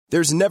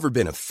There's never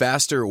been a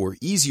faster or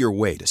easier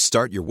way to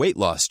start your weight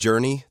loss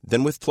journey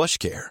than with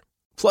PlushCare.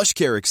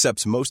 PlushCare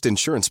accepts most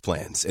insurance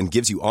plans and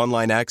gives you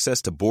online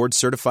access to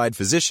board-certified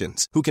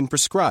physicians who can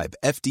prescribe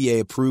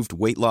FDA-approved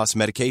weight loss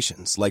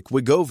medications like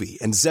Wegovy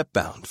and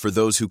Zepbound for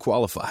those who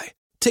qualify.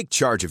 Take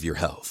charge of your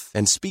health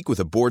and speak with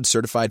a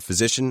board-certified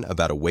physician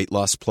about a weight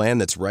loss plan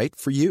that's right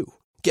for you.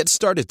 Get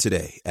started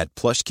today at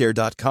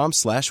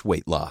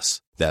plushcare.com/weight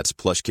loss. That's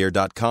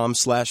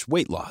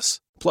plushcare.com/weight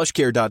loss.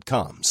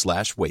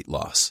 plushcare.com/weight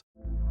loss.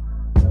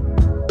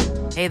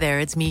 Hey there,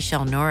 it's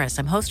Michelle Norris.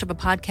 I'm host of a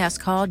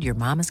podcast called Your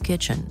Mama's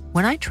Kitchen.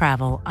 When I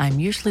travel, I'm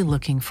usually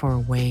looking for a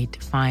way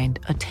to find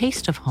a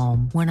taste of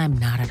home when I'm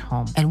not at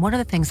home. And one of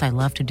the things I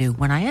love to do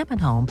when I am at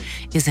home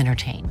is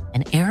entertain.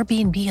 And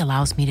Airbnb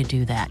allows me to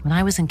do that. When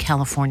I was in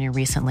California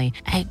recently,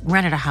 I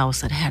rented a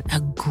house that had a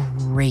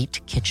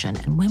great kitchen.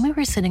 And when we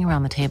were sitting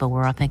around the table, we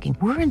were all thinking,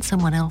 we're in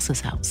someone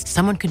else's house.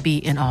 Someone could be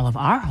in all of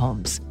our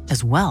homes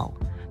as well.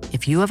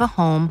 If you have a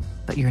home,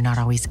 but you're not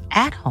always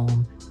at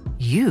home,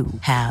 you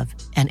have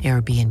an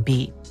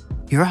Airbnb.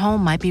 Your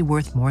home might be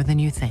worth more than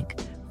you think.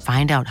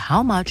 Find out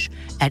how much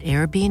at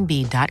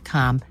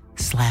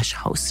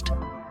airbnb.com/host. Down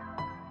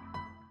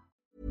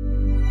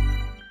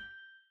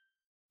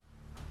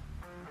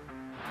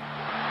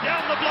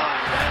the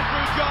blind,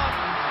 Andrew John.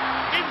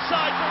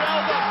 Inside for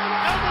Albert.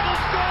 Albert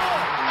will score.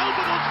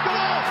 Albert will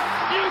score.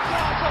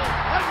 Newcastle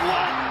have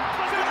won.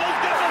 Fiddler's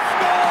going to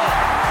score.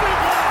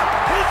 Fiddler,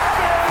 it's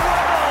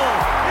farewell.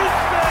 It's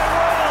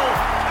farewell.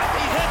 And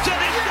he hits it.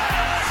 He's got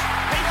it.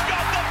 He's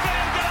got the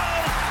field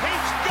goal.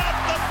 He's got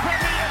the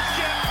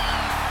premiership.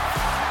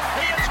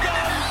 He has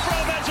gone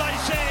from, as I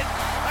said,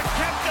 a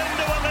captain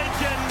to a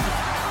legend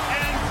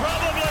and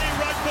probably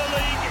rugby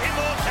league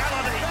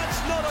immortality.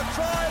 That's not a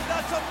try.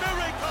 That's a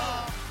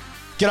miracle.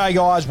 G'day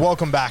guys,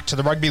 welcome back to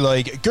the Rugby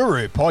League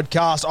Guru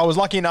podcast. I was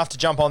lucky enough to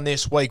jump on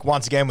this week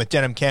once again with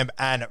Denham Kemp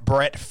and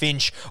Brett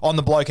Finch on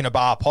the Bloke in a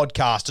Bar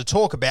podcast to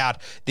talk about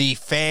the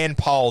fan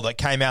poll that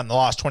came out in the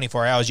last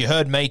 24 hours. You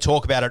heard me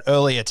talk about it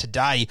earlier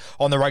today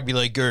on the Rugby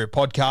League Guru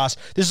podcast.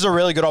 This is a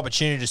really good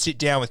opportunity to sit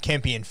down with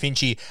Kempy and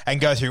Finchy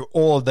and go through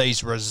all of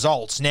these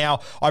results. Now,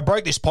 I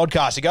broke this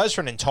podcast, it goes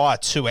for an entire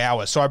 2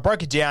 hours, so I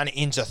broke it down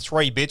into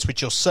 3 bits,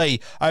 which you'll see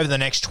over the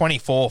next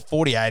 24,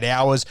 48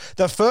 hours.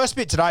 The first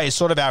bit today is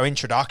sort of our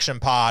introduction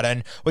part,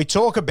 and we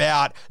talk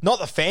about not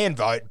the fan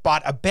vote,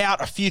 but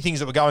about a few things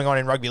that were going on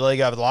in rugby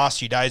league over the last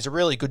few days. A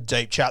really good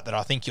deep chat that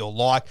I think you'll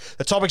like.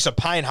 The topics of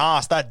Payne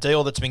Haas, that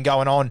deal that's been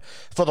going on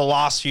for the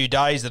last few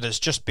days that has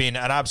just been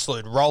an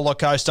absolute roller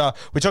coaster.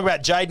 We talk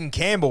about Jaden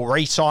Campbell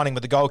re-signing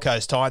with the Gold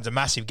Coast Titans, a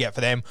massive get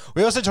for them.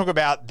 We also talk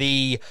about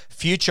the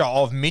future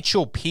of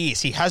Mitchell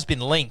Pearce. He has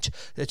been linked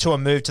to a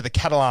move to the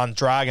Catalan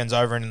Dragons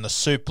over in the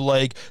Super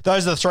League.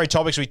 Those are the 3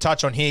 topics we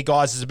touch on here,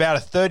 guys. It's about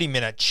a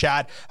 30-minute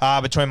chat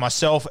between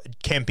myself,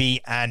 Kempy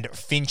and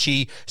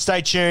Finchy.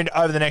 Stay tuned.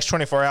 Over the next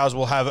 24 hours,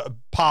 we'll have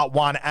part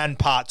 1 and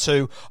part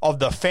 2 of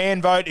the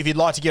fan vote. If you'd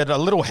like to get a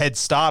little head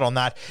start on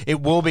that,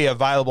 it will be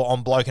available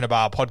on Bloke in a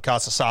Bar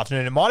podcast this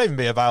afternoon. It might even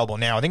be available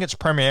now. I think it's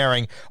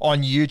premiering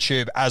on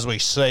YouTube as we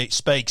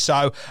speak.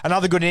 So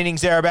another good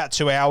innings there, about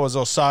 2 hours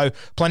or so.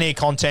 Plenty of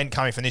content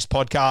coming from this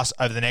podcast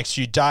over the next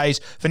few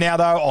days. For now,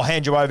 though, I'll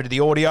hand you over to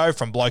the audio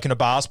from Bloke in a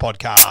Bar's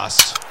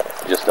podcast.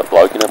 Just a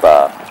bloke in a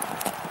bar.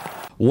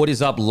 What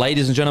is up,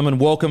 ladies and gentlemen?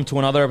 Welcome to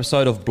another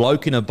episode of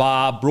Bloke in a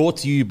Bar, brought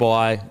to you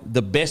by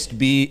the best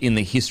beer in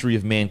the history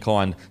of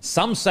mankind.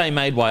 Some say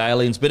made by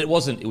aliens, but it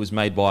wasn't. It was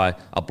made by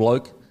a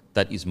bloke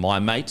that is my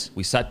mate.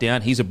 We sat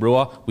down. He's a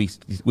brewer. We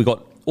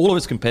got all of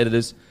his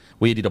competitors.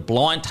 We did a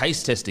blind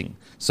taste testing.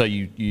 So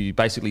you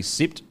basically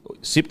sipped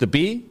the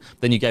beer,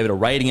 then you gave it a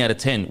rating out of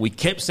 10. We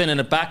kept sending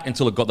it back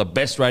until it got the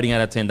best rating out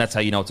of 10. That's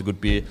how you know it's a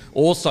good beer.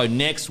 Also,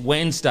 next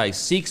Wednesday,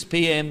 6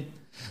 p.m,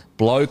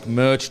 Bloke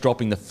merch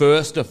dropping, the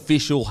first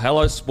official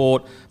Hello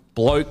Sport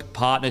Bloke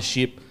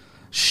partnership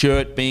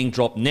shirt being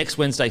dropped next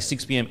Wednesday,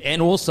 6 p.m.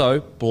 And also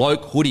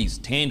Bloke hoodies,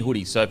 tanned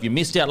hoodies. So if you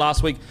missed out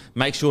last week,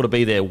 make sure to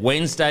be there.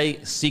 Wednesday,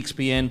 6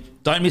 p.m.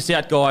 Don't miss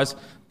out, guys.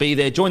 Be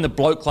there. Join the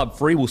Bloke Club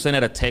free. We'll send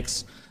out a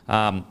text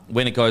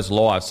when it goes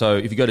live. So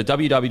if you go to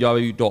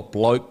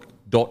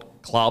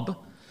www.bloke.club,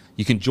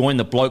 you can join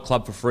the Bloke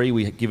Club for free.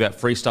 We give out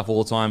free stuff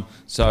all the time.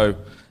 So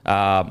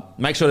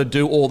make sure to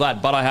do all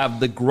that. But I have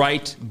the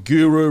great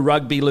guru,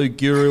 Rugby League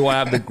Guru. I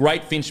have the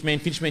great Finchman.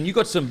 Finchman, you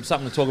got something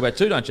to talk about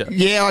too, don't you?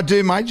 Yeah, I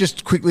do, mate.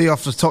 Just quickly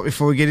off the top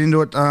before we get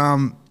into it.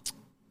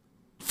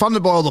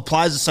 Funded by all the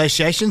players'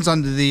 associations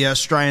under the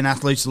Australian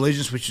Athletes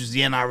Allegiance, which is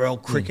the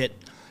NRL cricket,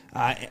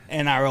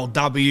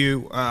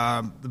 NRLW,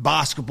 the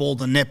basketball,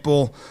 the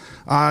netball.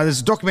 There's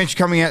a documentary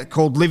coming out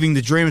called Living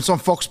the Dream. It's on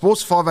Fox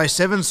Sports,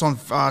 5:07. It's on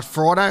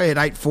Friday at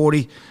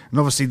 8:40. And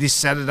obviously this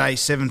Saturday,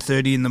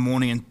 7:30 in the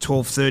morning and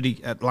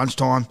 12:30 at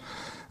lunchtime.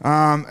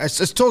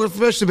 It's talking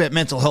first about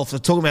mental health. They're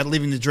talking about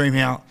living the dream,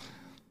 how,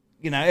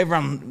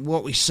 everyone,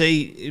 what we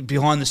see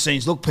behind the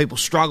scenes. Look, people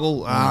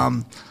struggle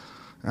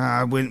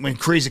when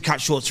careers are cut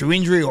short through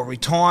injury or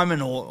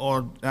retirement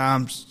or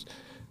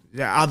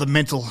other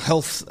mental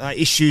health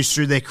issues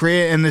through their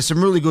career. And there's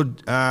some really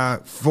good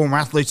former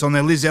athletes on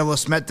there. Liz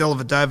Ellis, Matt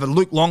Dellavedova,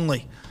 Luke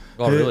Longley,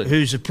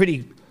 who's a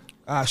pretty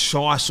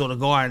shy sort of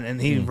guy,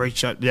 and he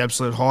reached out the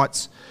absolute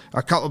heights.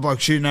 A couple of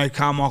blokes you know,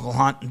 Carmichael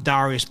Hunt and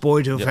Darius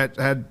Boyd, who have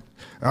had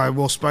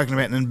well spoken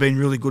about and been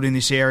really good in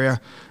this area.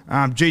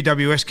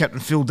 GWS captain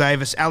Phil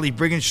Davis, Ali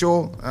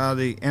Brigginshaw,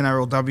 the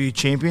NRLW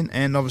champion,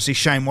 and obviously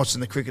Shane Watson,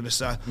 the cricketer.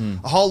 So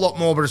a whole lot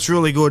more, but it's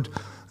really good.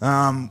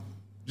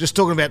 Just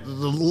talking about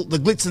the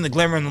glitz and the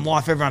glamour and the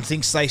life everyone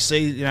thinks they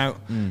see,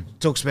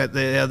 talks about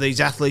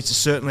these athletes are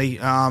certainly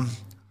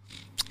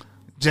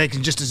they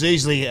can just as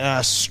easily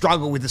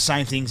struggle with the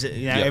same things that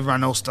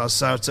everyone else does.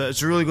 So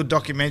it's a really good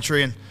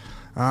documentary, and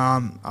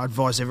I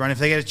advise everyone if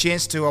they get a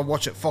chance to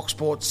watch it. Fox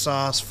Sports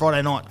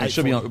Friday night. It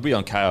should be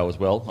on KO as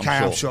well.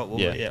 I'm sure it will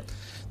be, yeah.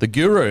 The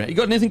Guru. You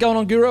got anything going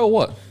on, Guru, or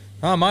what?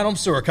 Oh, mate, I'm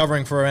still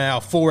recovering from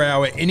our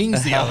 4-hour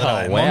innings the other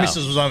day. Wow. My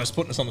missus was almost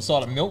putting us on the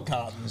side of milk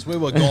cartons. We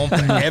were gone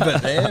forever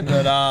there.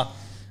 But,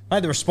 mate,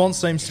 the response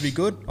seems to be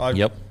good. I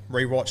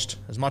rewatched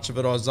as much of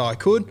it as I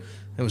could.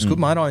 It was good,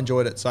 mate. I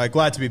enjoyed it. So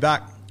glad to be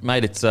back.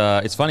 Mate,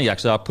 it's funny,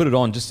 actually. I put it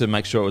on just to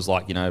make sure it was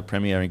like,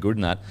 premiering good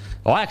and that.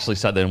 I actually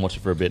sat there and watched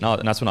it for a bit.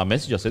 And that's when I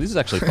messaged you. I said, this is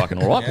actually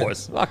fucking all right,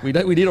 boys. Fuck, we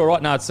did all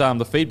right. No, it's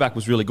the feedback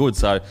was really good.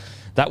 So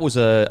that was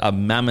a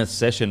mammoth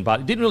session,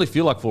 but it didn't really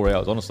feel like 4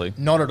 hours, honestly.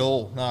 Not at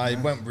all. No, it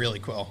went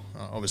really well.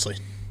 Obviously,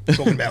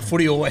 talking about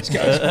footy always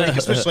goes quick,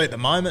 especially at the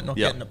moment, not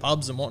getting to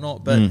pubs and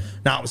whatnot. But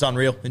no, it was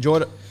unreal.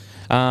 Enjoyed it.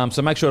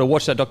 So make sure to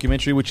watch that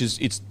documentary, which is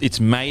it's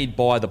made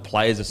by the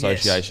Players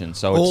Association. Yes.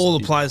 So all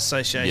the Players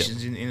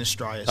Associations in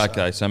Australia. So.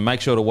 Okay, so make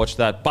sure to watch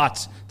that.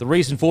 But the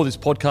reason for this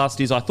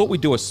podcast is I thought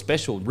we'd do a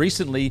special.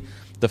 Recently,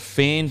 the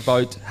fan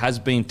vote has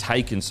been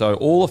taken. So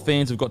all the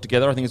fans have got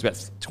together. I think it's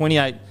about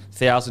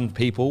 28,000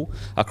 people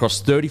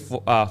across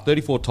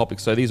 34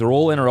 topics. So these are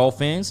all NRL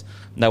fans.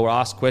 And they were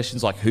asked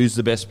questions like, who's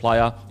the best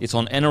player? It's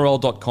on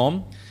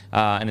NRL.com.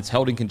 And it's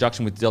held in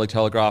conjunction with the Daily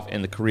Telegraph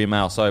and the Courier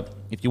Mail. So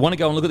if you want to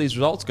go and look at these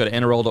results, go to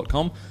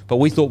NRL.com. But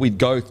we thought we'd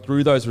go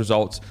through those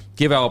results,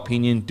 give our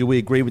opinion. Do we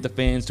agree with the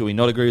fans? Do we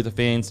not agree with the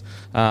fans?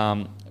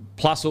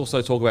 Plus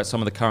also talk about some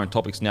of the current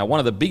topics. Now, one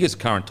of the biggest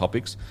current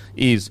topics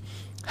is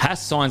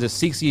Haas signs a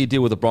 6-year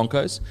deal with the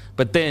Broncos,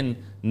 but then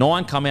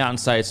 9 come out and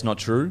say it's not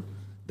true.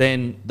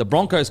 Then the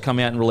Broncos come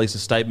out and release a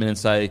statement and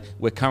say,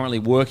 we're currently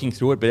working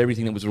through it, but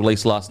everything that was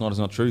released last night is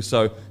not true.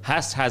 So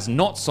Haas has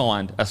not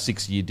signed a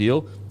 6-year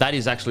deal. That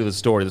is actually the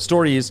story. The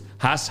story is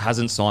Haas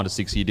hasn't signed a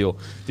 6-year deal.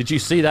 Did you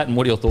see that, and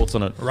what are your thoughts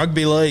on it?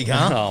 Rugby league,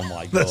 huh? Oh,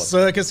 my God. The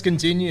circus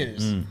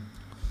continues.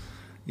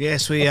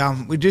 Yes, we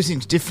do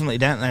things differently,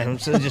 don't they?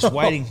 Instead of just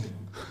waiting.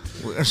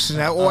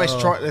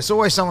 There's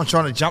always someone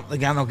trying to jump the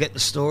gun or get the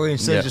story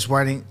instead of just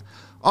waiting.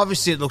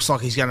 Obviously, it looks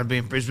like he's going to be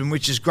in Brisbane,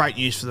 which is great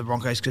news for the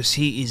Broncos because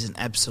he is an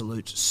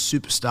absolute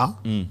superstar.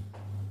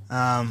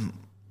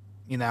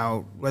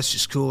 Let's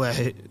just cool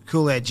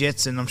our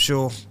jets, and I'm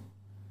sure,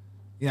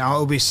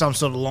 it'll be some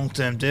sort of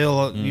long-term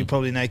deal. You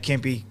probably know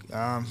Kempy.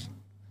 You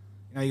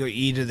got your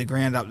ear to the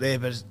ground up there,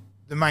 but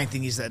the main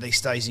thing is that he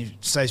stays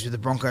with the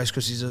Broncos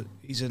because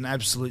he's an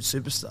absolute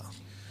superstar.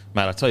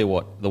 Mate, I tell you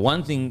what, the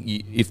one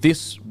thing, if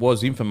this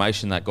was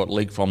information that got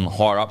leaked from the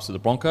higher-ups of the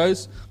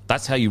Broncos,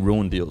 that's how you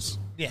ruin deals.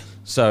 Yeah.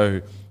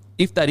 So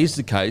if that is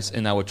the case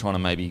and they were trying to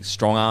maybe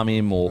strong-arm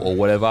him or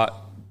whatever,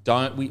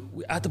 we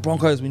at the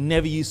Broncos, we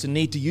never used to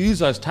need to use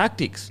those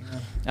tactics.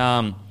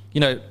 I've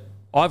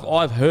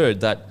heard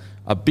that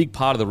a big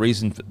part of the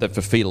reason that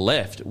Fafita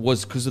left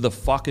was because of the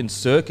fucking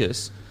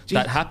circus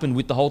that happened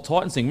with the whole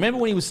Titans thing. Remember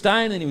when he was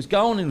staying and he was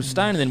going and he was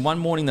staying, and then one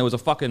morning there was a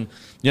fucking,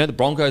 the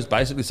Broncos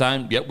basically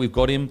saying, yep, we've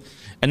got him.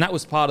 And that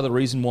was part of the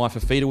reason why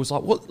Fafita was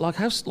like, what,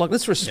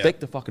 let's respect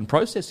the fucking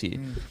process here.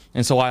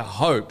 And so I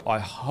hope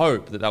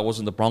that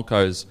wasn't the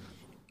Broncos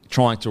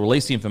trying to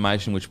release the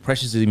information which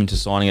pressures him into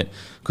signing it,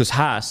 because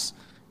Haas,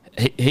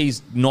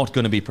 he's not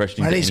going to be pressured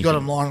into anything. He's got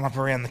him lining up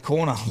around the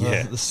corner.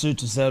 Yeah. The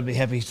suitors, they would be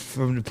happy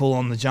for him to pull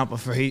on the jumper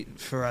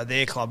for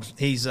their club.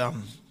 He's...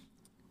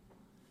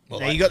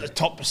 you got the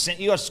top percent.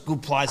 You got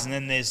good players, and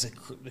then there's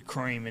the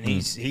cream. And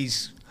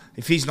he's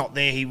if he's not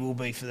there, he will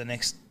be for the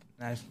next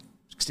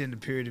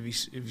extended period of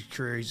his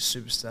career. He's a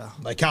superstar.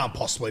 They can't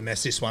possibly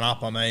mess this one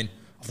up. I mean,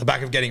 off the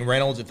back of getting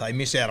Reynolds, if they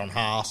miss out on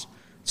Haas,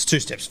 it's 2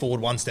 steps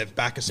forward, 1 step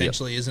back,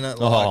 essentially, isn't it?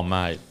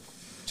 Mate,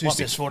 2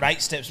 steps forward,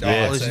 8 steps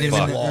back. It's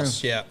a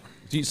loss. Yeah.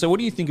 So, what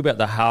do you think about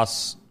the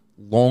Haas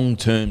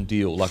long-term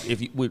deal? Like, the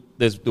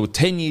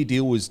 10-year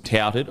deal was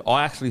touted.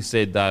 I actually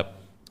said that.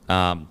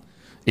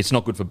 It's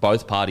not good for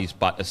both parties,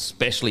 but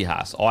especially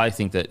Haas. I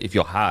think that if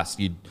you're Haas,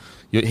 he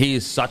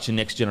is such a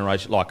next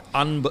generation,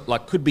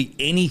 could be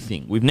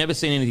anything. We've never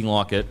seen anything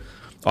like it.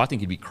 I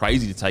think he'd be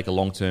crazy to take a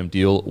long-term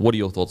deal. What are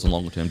your thoughts on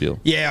long-term deal?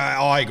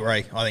 Yeah, I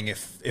agree. I think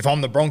if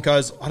I'm the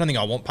Broncos, I don't think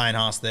I want Payne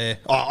Haas there.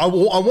 I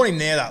want him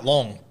there that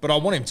long, but I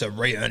want him to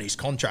re-earn his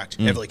contract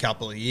every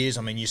couple of years.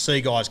 I mean, you see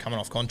guys coming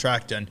off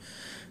contract and,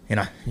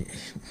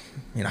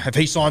 if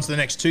he signs for the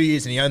next 2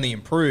 years and he only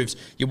improves,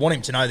 you want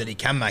him to know that he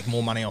can make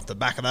more money off the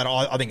back of that.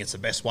 I think it's the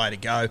best way to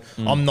go.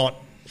 I'm not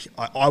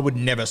I would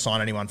never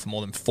sign anyone for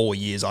more than 4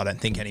 years, I don't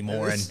think,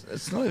 anymore.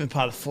 It's not even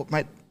part of foot,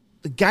 mate.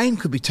 The game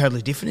could be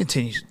totally different in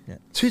 10 years. Yeah.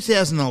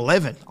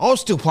 2011, I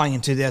was still playing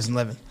in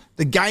 2011.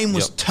 The game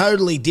was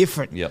totally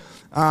different. Yep.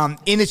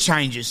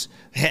 Interchanges,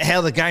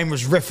 how the game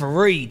was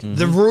refereed,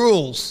 the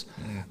rules,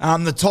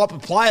 the type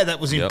of player that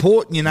was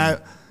important, you know.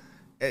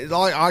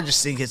 I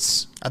just think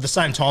it's... At the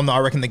same time, though, I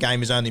reckon the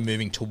game is only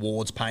moving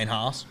towards Payne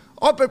Haas.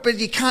 Oh, but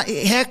you can't...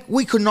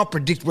 we could not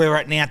predict where we're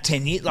at now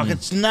 10 years. Like,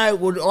 it's no...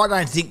 I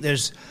don't think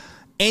there's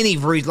any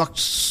reason... Like,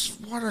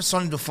 why did I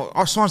sign him to...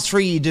 I signed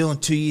 3-year deal and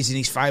 2 years in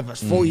his favour.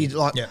 4 years...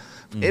 Like,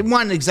 it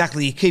wasn't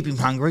exactly... You keep him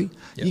hungry.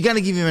 Yep. You're going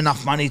to give him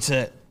enough money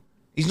to...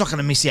 He's not going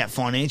to miss out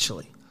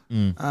financially.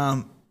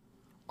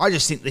 I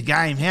just think the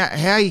game...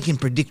 How you can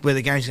predict where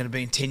the game's going to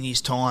be in 10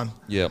 years' time...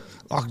 Yeah.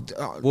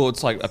 Well,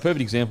 it's like... A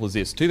perfect example is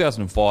this.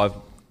 2005,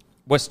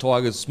 West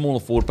Tigers, smaller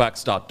forward pack,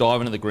 start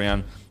diving to the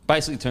ground...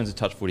 Basically turns to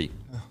touch footy.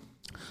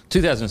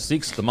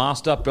 2006, the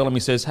master, Bellamy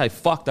says, hey,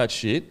 fuck that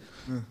shit.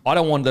 I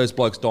don't want those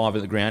blokes diving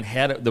at the ground.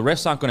 The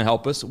refs aren't going to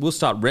help us. We'll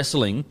start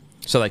wrestling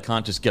so they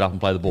can't just get up and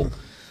play the ball.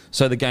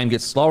 So the game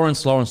gets slower and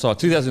slower and slower.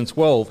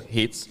 2012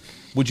 hits.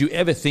 Would you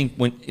ever think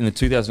when in the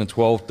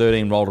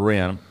 2012-13 rolled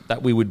around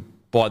that we would,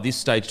 by this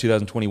stage,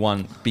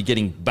 2021, be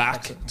getting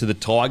back to the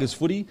Tigers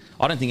footy?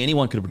 I don't think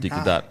anyone could have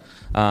predicted that.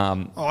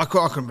 I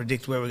couldn't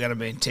predict where we're going to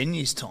be in 10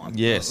 years' time.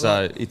 Yeah,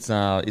 so it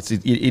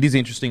is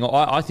interesting.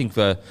 I think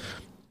I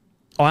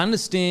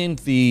understand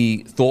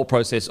the thought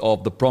process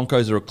of the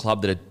Broncos are a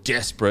club that are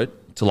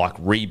desperate to like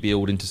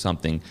rebuild into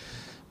something,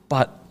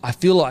 but I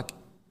feel like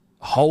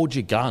hold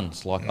your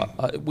guns. Like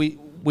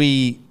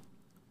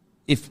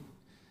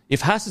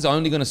if Haas is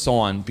only going to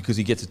sign because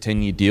he gets a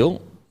 10-year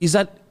deal,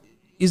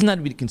 isn't that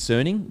a bit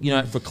concerning, you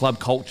know, for club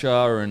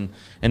culture and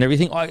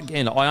everything?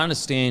 I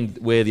understand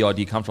where the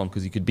idea comes from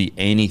because he could be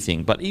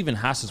anything. But even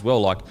Haas as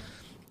well, like,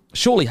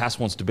 surely Haas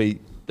wants to be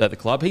at the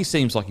club. He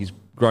seems like he's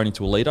grown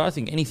into a leader. I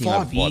think anything 5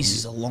 over 5 years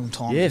is a long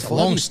time. Yeah, it's a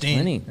long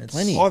stint.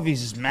 Plenty. 5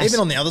 years is massive.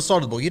 Even on the other side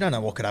of the ball, you don't know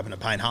what could happen to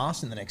Payne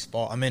Haas in the next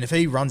spot. I mean, if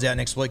he runs out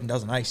next week and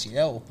does an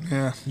ACL,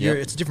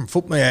 it's a different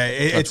football. Yeah,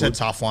 it's a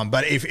tough one.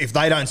 But if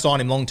they don't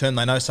sign him long term,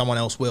 they know someone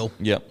else will.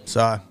 Yep.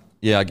 So...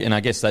 Yeah, and I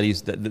guess that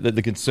is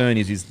the concern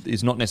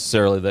is not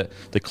necessarily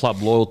the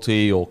club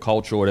loyalty or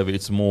culture or whatever.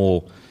 It's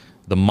more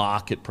the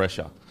market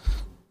pressure.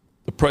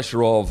 The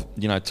pressure of,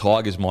 you know,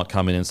 Tigers might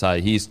come in and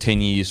say, here's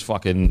 10 years,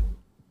 fucking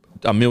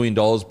 $1 million,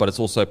 but it's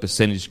also a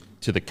percentage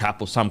to the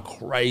cap or some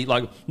crazy...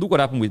 Like, look what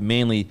happened with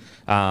Manly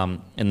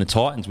and the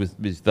Titans with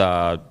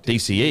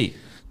DCE.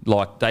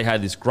 Like, they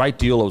had this great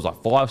deal. It was like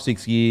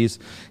 5-6 years.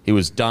 He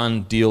was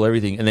done, deal,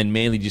 everything. And then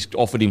Manly just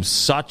offered him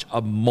such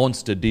a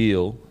monster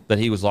deal that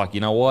he was like, you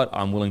know what?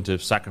 I'm willing to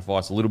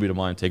sacrifice a little bit of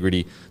my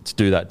integrity to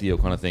do that deal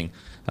kind of thing.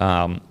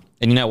 And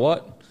you know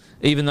what?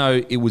 Even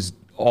though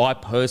I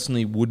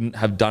personally wouldn't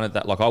have done it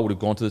that... Like, I would have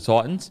gone to the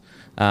Titans.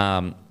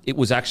 It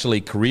was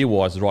actually,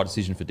 career-wise, the right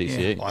decision for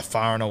DCE. Yeah, by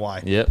far and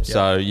away. Yep.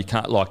 So you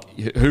can't... Like,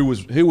 who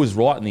was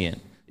right in the end?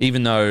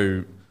 Even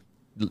though,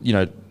 you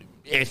know...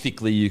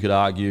 Ethically, you could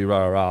argue,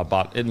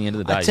 but at the end of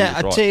the day,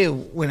 I tell you,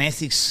 when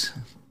ethics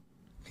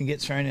can get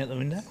thrown out the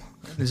window,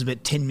 there's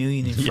about 10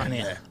 million in front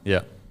out.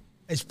 Yeah,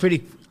 it's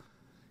pretty,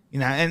 you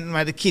know. And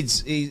mate, the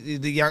kids,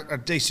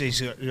 DC's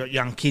got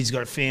young kids,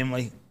 got a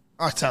family.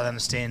 I totally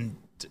understand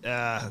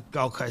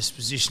Gold Coast's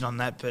position on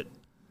that, but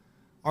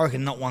I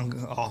reckon not one.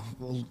 I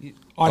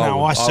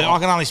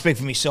can only speak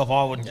for myself.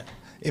 I would,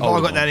 if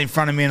I got that in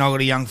front of me and I got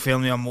a young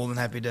family, I'm more than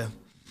happy to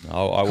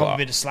cop a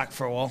bit of slack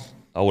for a while.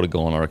 I would have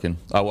gone, I reckon.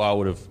 I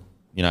would have,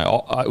 you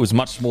know, it was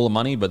much smaller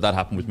money, but that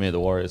happened with me at the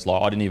Warriors.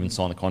 Like, I didn't even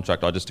sign the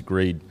contract. I just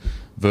agreed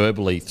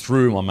verbally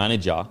through my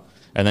manager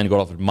and then got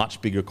offered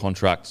much bigger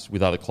contracts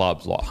with other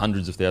clubs, like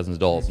hundreds of thousands of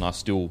dollars, and I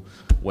still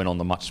went on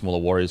the much smaller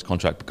Warriors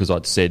contract because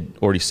I'd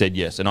already said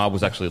yes. And I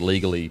was actually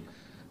legally,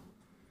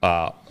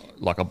 I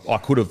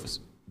could have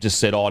just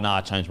said, oh, no,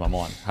 I changed my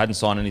mind. Hadn't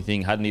signed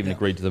anything, hadn't even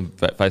agreed to them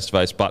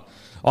face-to-face. But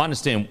I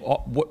understand.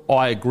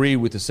 I agree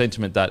with the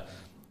sentiment that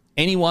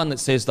anyone that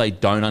says they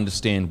don't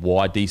understand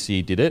why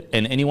DCE did it,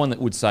 and anyone that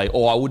would say,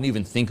 oh, I wouldn't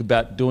even think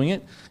about doing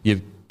it, you're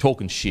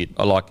talking shit.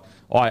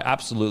 I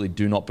absolutely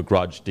do not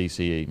begrudge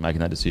DCE making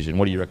that decision.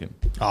 What do you reckon?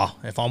 Oh,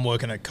 if I'm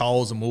working at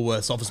Coles and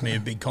Woolworths offers me a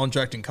big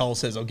contract and Coles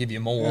says I'll give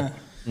you more,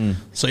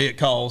 see you at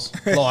Coles.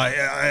 Like,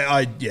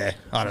 I don't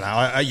know.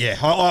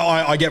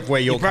 I get where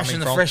you're coming from.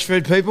 The fresh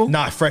food people?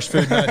 No, fresh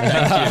food. No, thank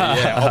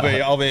you.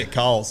 Yeah, I'll be at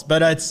Coles,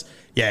 but it's.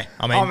 Yeah,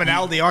 I mean... I'm an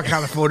Aldi. I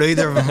can't afford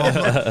either of them.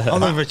 I'm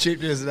looking for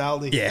cheap as an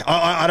Aldi. Yeah,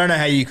 I don't know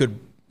how you could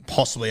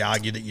possibly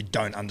argue that you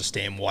don't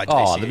understand why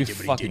DCE that'd be did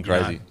what fucking he did.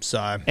 crazy. You know?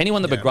 So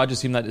anyone that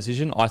begrudges him that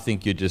decision, I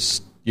think you're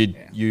just...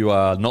 You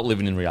are not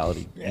living in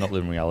reality. Yeah. Not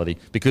living in reality.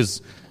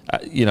 Because,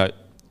 you know,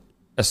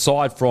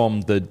 aside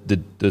from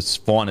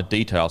the finer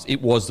details,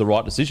 it was the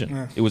right decision.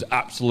 Yeah. It was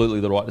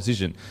absolutely the right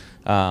decision.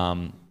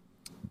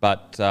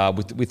 But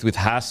with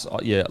Haas,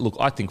 look,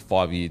 I think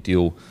 5-year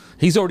deal.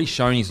 He's already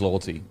shown his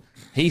loyalty.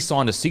 He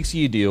signed a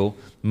 6-year deal,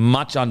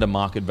 much under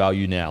market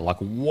value now, like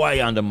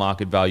way under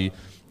market value.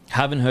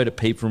 Haven't heard a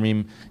peep from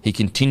him. He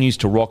continues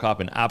to rock up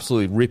and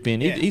absolutely rip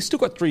in. Yeah. He's still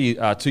got 2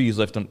 years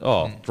left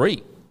on.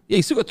 3. Yeah,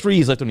 he's still got 3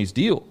 years left on his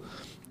deal,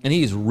 and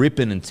he is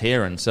ripping and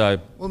tearing. So,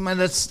 Well, man,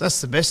 that's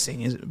the best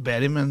thing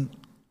about him, and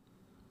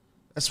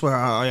that's where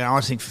I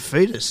think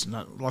Fafita's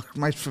like,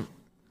 mate,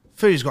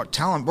 Fafita's got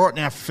talent right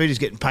now. Fafita's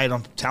getting paid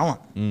on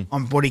talent,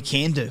 on what he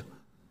can do.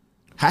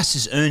 Haas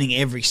is earning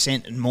every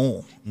cent and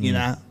more. You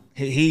know,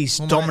 he's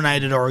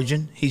dominated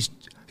Origin. He's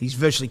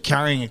virtually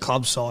carrying a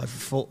club side for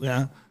full. You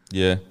know,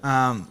 yeah.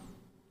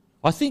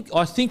 I think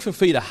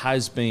Fafita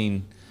has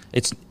been.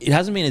 It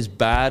hasn't been as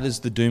bad as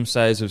the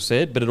doomsayers have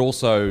said, but it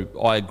also,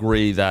 I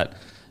agree that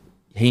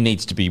he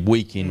needs to be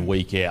week in,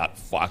 week out,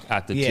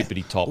 at the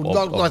tippity top. Well,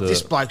 of the,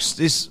 this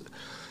bloke's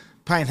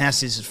Payne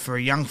Haas is, for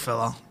a young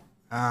fella.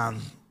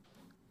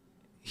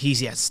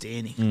 He's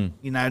outstanding.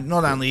 You know,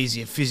 not only is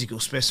he a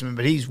physical specimen,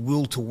 but his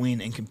will to win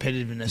and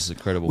competitiveness is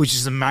incredible. Which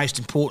is the most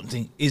important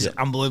thing. Is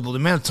unbelievable. The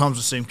amount of times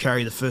I've seen him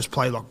carry the first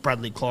play like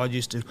Bradley Clyde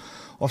used to.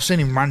 I've seen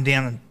him run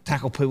down and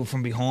tackle people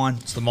from behind.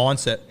 It's the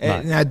mindset.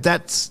 You know,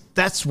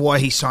 that's why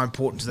he's so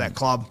important to that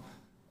club.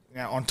 You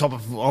know, on top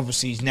of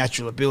obviously his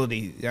natural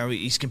ability, you know,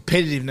 his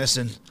competitiveness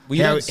and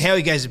how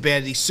he goes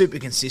about it. He's super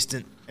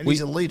consistent and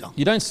he's a leader.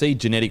 You don't see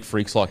genetic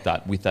freaks like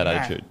that with that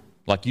attitude.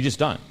 Like, you just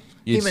don't.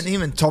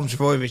 Him and Tom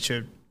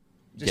Trbojevic are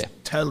just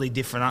totally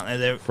different, aren't they?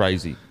 They're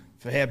crazy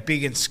for how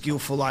big and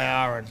skillful they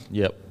are,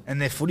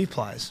 and they're footy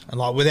players. And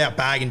like, without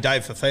bagging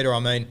Dave Fafita, I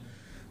mean,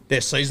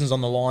 their season's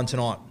on the line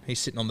tonight. He's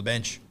sitting on the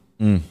bench.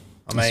 I mean,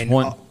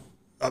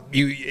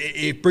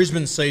 if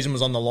Brisbane's season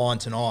was on the line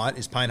tonight,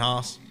 is Payne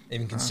Haas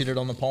even considered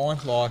on the pine?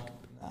 Like,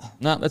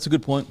 no, that's a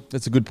good point.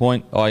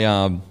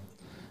 I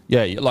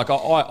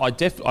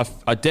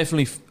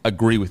definitely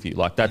agree with you.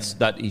 Like,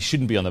 that he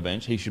shouldn't be on the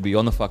bench. He should be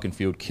on the fucking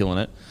field killing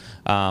it.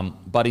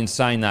 But in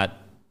saying that,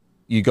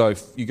 you go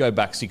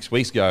back 6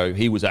 weeks ago,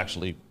 he was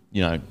actually,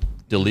 you know,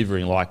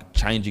 delivering, like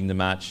changing the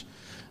match,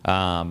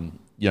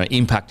 you know,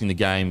 impacting the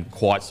game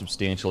quite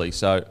substantially.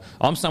 So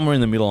I'm somewhere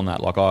in the middle on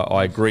that. Like,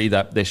 I agree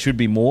that there should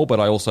be more, but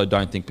I also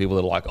don't think people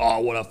are like, oh,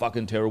 what a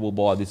fucking terrible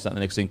buy, this, that, and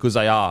the next thing, because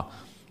they are,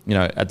 you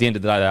know, at the end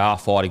of the day, they are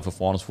fighting for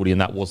finals footy,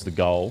 and that was the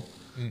goal.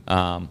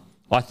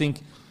 I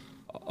think,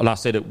 and I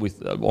said it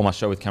on my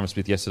show with Cameron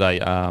Smith yesterday,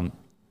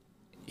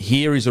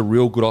 here is a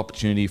real good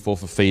opportunity for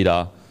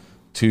Fafita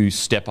to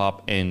step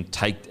up and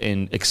take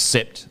and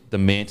accept the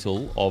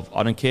mantle of,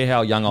 I don't care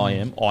how young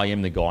I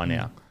am the guy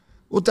now.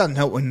 Well, it doesn't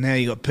help when now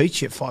you got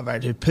Peachy at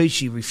 5'8", who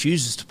Peachy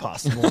refuses to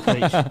pass the ball.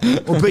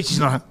 Peach. Well, Peachy's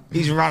not.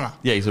 He's a runner.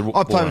 Yeah, he's a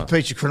I played with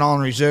Peachy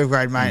Cronulla reserve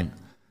grade, mate.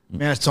 The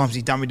amount of times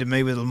he dummied to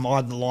me with the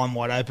line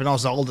wide open. I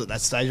was old at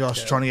that stage. I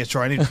was trying to get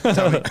training.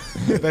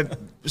 But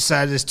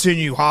so there's two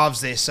new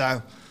halves there.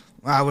 So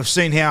we've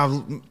seen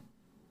how,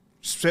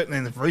 certainly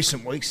in the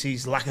recent weeks,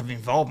 his lack of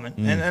involvement,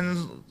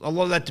 and a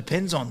lot of that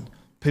depends on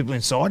people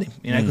inside him,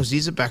 you know, because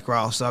he's a back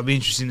row. So it'll be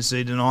interesting to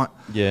see tonight.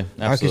 Yeah,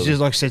 absolutely. Because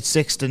just like I said,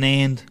 Sexton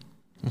and...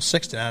 Well,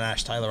 Sexton and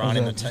Ash Taylor aren't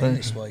in the team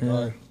this week.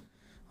 Yeah.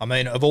 I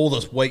mean, of all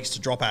the weeks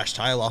to drop Ash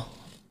Taylor,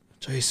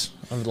 geez,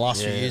 over the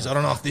last few years, I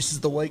don't know if this is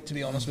the week, to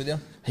be honest with you.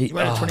 He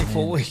waited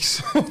 24 weeks.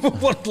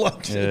 What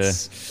luck? Yeah.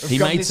 He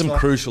made some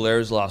crucial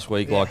errors last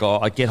week. Like,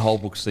 I get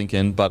Holbrook's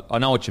thinking, but I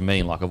know what you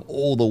mean. Like, of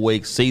all the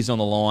weeks, season on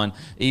the line,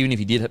 even if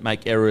he did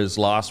make errors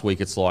last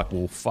week, it's like,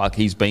 well, fuck,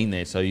 he's been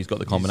there, so he's got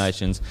the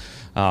combinations.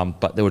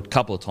 But there were a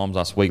couple of times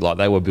last week, like,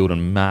 they were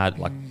building mad,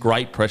 like,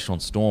 great pressure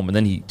on Storm, and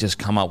then he just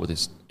come up with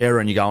this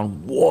error, and you're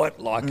going, what?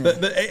 Like,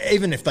 but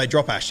even if they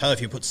drop Ash Taylor, if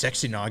you put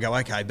Sexton in, I go,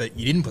 okay, but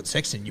you didn't put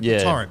Sexton, you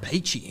put Tyrone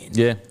Peachy in.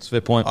 Yeah, it's a fair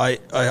point. I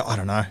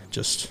don't know,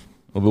 just...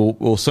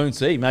 We'll soon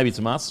see. Maybe it's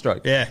a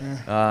masterstroke. Yeah.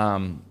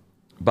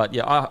 But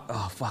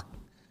yeah, fuck.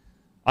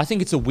 I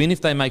think it's a win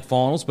if they make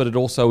finals, but it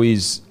also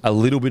is a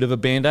little bit of a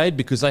band-aid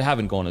because they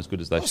haven't gone as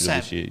good as they should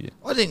have this year.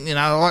 I think, you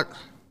know, like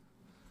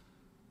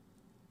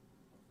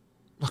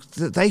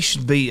they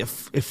should be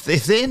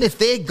if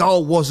their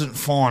goal wasn't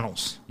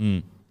finals.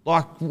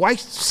 Like I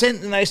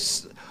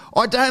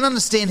don't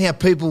understand how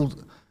people.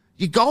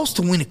 Your goal's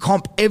to win a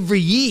comp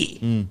every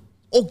year,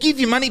 or give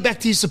your money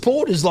back to your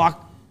supporters. Like,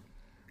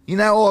 you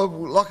know, or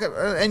like,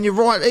 and you're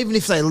right. Even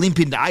if they limp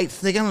into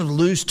eighth, they're going to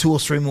lose 2 or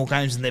 3 more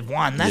games than they've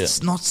won.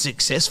 That's not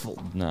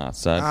successful. No,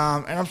 so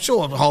and I'm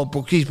sure the whole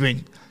book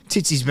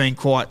Titsy's been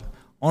quite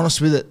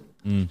honest with it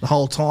the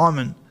whole time,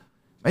 and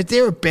mate,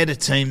 they're a better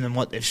team than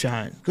what they've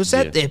shown because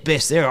at their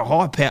best, they're a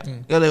high power.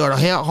 They've got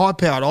a high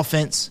powered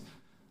offense.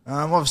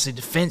 Obviously,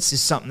 defense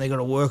is something they've got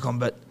to work on,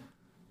 but.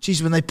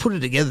 Geez, when they put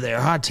it together, they're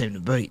a hard team to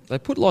beat. They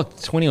put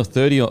like 20 or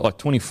 30 or like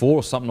 24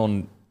 or something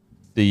on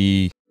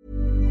the...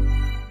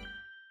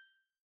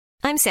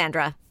 I'm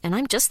Sandra, and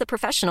I'm just the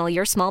professional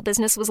your small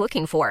business was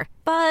looking for.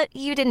 But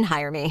you didn't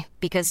hire me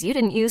because you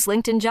didn't use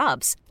LinkedIn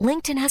Jobs.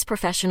 LinkedIn has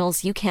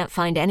professionals you can't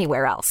find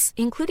anywhere else,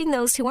 including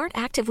those who aren't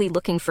actively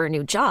looking for a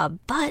new job,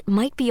 but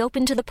might be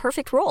open to the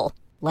perfect role,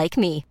 like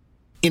me.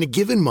 In a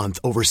given month,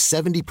 over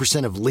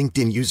 70% of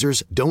LinkedIn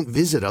users don't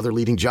visit other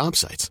leading job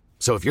sites.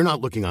 So if you're not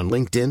looking on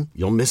LinkedIn,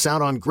 you'll miss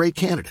out on great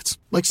candidates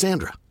like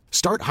Sandra.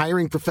 Start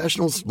hiring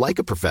professionals like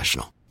a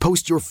professional.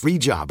 Post your free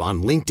job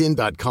on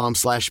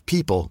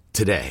linkedin.com/people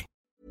today.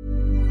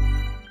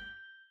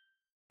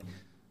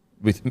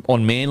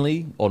 On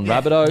Manly, on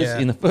Rabbitohs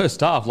in the first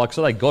half.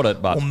 So they got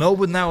it, but... Well,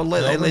 Melbourne,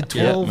 they led 12.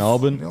 Yeah,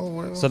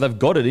 Melbourne. So they've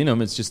got it in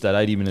them. It's just that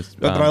 80 minutes...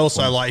 But I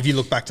also, if you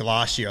look back to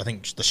last year, I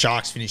think the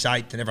Sharks finished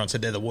 8th and everyone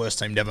said they're the worst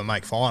team to ever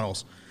make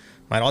finals.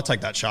 Mate, I'd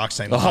take that Sharks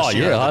team last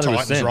year over the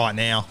Titans right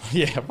now.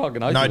 Yeah, fucking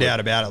no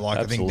doubt about it.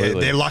 I think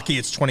they're lucky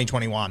it's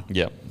 2021.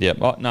 Yeah.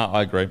 Oh, no,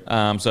 I agree.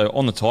 So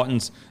on the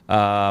Titans,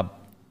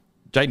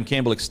 Jaden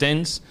Campbell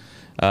extends.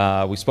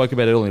 We spoke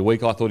about it earlier in the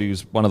week. I thought he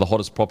was one of the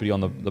hottest property on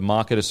the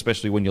market,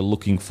 especially when you're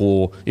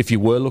if you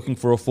were looking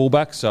for a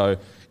fullback. So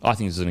I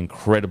think it's an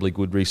incredibly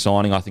good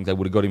re-signing. I think they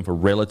would have got him for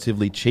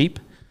relatively cheap,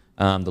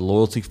 the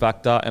loyalty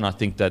factor, and I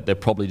think that they're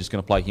probably just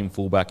going to play him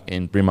fullback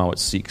and Brimo at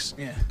 6.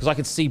 Yeah. Because I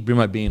can see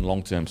Brimo being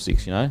long-term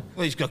 6, Well,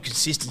 he's got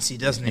consistency,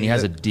 doesn't he? And he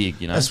has a dig,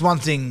 That's one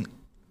thing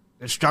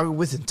they've struggled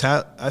with, and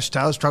Ash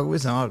Taylor struggled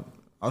with, and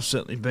I've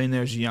certainly been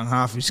there as a young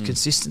half, is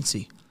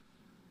consistency.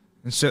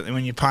 And certainly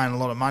when you're paying a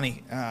lot of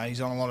money,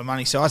 he's on a lot of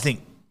money. So I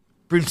think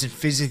Brimson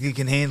physically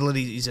can handle it.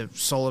 He's a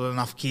solid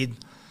enough kid.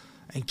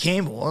 And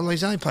Campbell,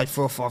 he's only played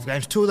 4 or 5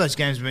 games. 2 of those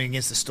games have been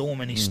against the Storm,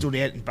 and he stood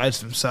out in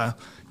both of them. So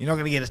you're not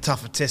going to get a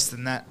tougher test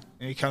than that.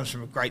 He comes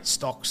from a great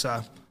stock.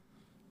 So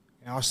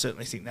I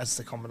certainly think that's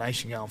the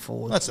combination going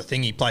forward. That's the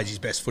thing. He plays his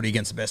best footy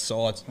against the best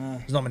sides.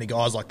 There's not many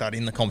guys like that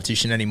in the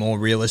competition anymore,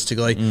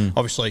 realistically.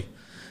 Obviously,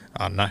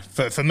 I don't know.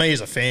 For me as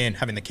a fan,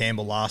 having the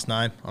Campbell last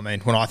name, I mean,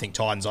 when I think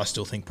Titans, I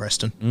still think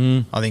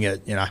Preston. I think I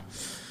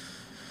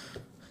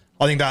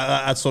think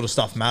that sort of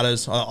stuff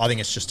matters. I think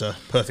it's just a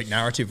perfect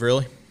narrative,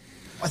 really.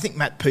 I think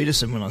Matt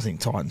Peterson when I think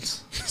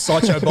Titans.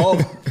 Sideshow Bob.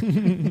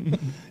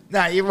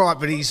 No, you're right,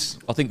 but he's...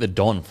 I think the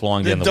Don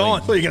flying down the wing. I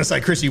thought you were going to say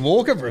Chrissy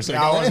Walker for a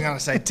second. No, I was going to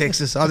say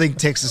Texas. I think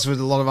Texas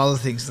with a lot of other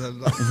things.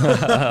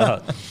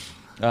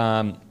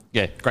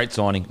 Great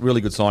signing.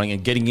 Really good signing.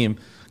 And getting him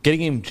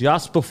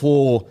just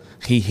before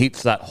he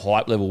hits that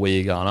hype level where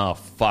you're going, oh,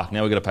 fuck,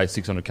 now we've got to pay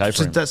 $600K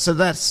for him. So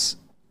that's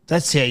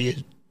how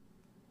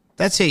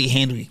you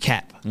handle your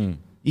cap.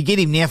 You get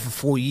him now for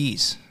 4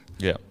 years.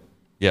 Yep.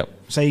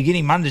 So you get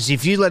him under.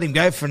 If you let him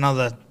go for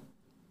another...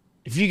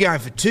 If you go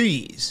for 2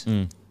 years,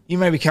 you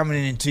may be coming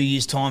in 2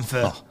 years' time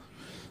for...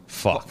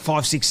 Fuck.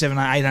 5, 6, 7,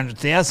 8,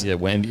 800,000. Yeah,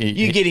 when...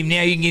 You get him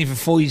now, you can get him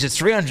for 4 years at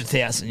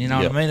 300,000. You know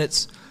what I mean?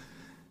 It's...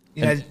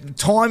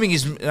 timing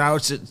is...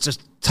 it's a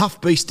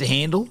tough beast to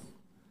handle,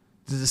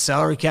 the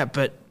salary cap,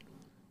 but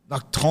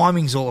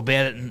timing's all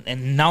about it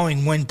and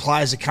knowing when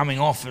players are coming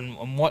off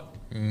and what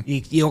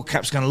your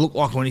cap's going to look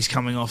like when he's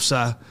coming off.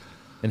 So...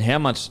 And how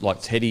much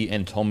Teddy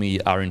and Tommy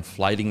are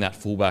inflating that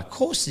fullback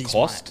cost?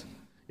 Mate.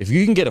 If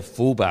you can get a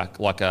fullback,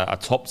 a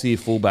top-tier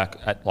fullback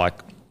at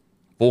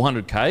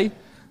 $400K,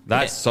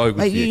 that's so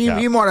good for your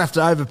cap. You might have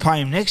to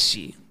overpay him next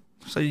year.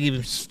 So you give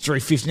him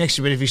 $350 next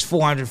year, but if he's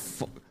 $400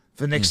 for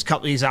the next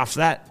couple of years after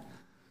that,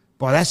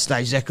 by that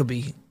stage, that could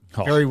be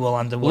very well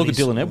under what look at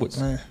Dylan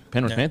Edwards,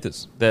 Penrith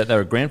Panthers.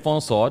 They're a grand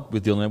final side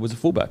with Dylan Edwards at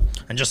fullback.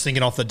 And just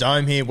thinking off the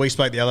dome here, we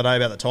spoke the other day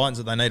about the Titans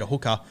that they need a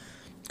hooker.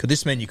 Could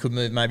this mean you could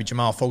move maybe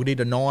Jamal Fogarty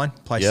to 9,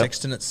 play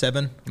Sexton at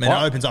 7? I mean,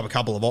 it opens up a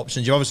couple of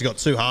options. You've obviously got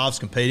 2 halves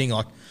competing.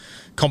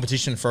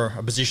 Competition for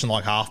a position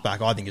like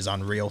halfback, I think, is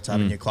unreal to have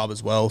in your club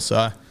as well.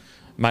 So,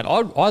 mate,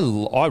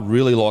 I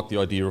really like the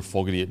idea of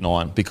Fogarty at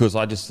 9 because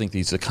I just think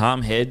he's a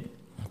calm head,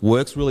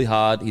 works really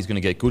hard. He's going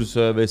to get good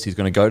service. He's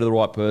going to go to the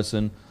right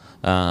person.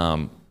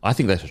 I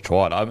think they should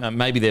try it.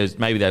 Maybe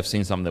they've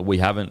seen something that we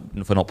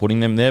haven't for not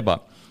putting them there,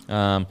 but.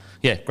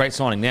 Great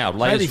signing now.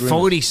 Maybe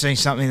Fogarty's seen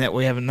something that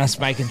we haven't. That's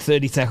making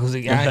 30 tackles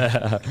a game.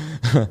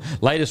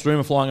 Latest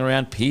rumour flying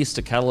around, Pearce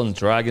to Catalan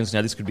Dragons.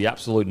 Now, this could be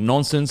absolute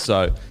nonsense,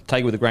 so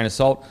take it with a grain of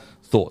salt.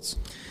 Thoughts?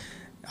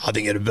 I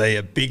think it would be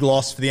a big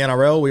loss for the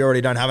NRL. We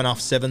already don't have enough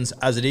 7s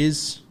as it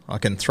is. I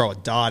can throw a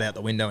dart out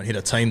the window and hit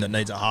a team that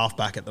needs a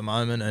halfback at the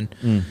moment.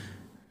 And,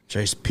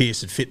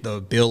 Pearce would fit the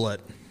bill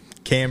at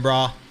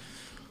Canberra,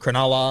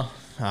 Cronulla,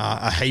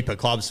 a heap of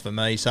clubs for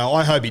me. So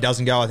I hope he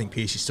doesn't go. I think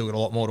Pearce has still got a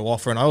lot more to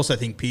offer. And I also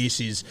think Pearce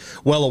is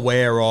well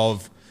aware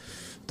of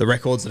the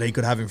records that he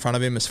could have in front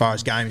of him as far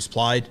as games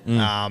played.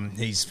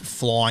 He's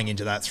flying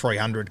into that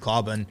 300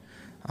 club. And,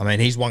 I mean,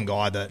 he's one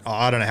guy that,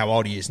 I don't know how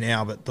old he is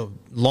now, but the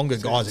longer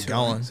guys are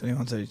going.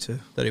 31, 32.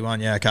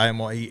 31, yeah, okay.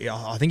 And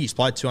I think he's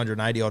played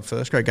 280-odd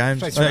first-grade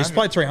games. He's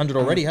played 300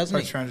 already, hasn't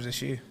he? Played 300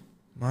 this year.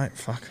 Mate,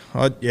 fuck.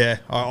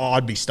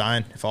 I'd be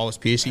staying if I was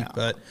Pearcey.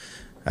 But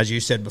as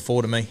you said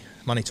before to me,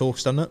 money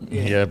talks, doesn't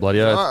it? Yeah,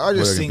 bloody oath. I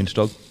just think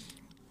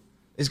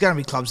there's going to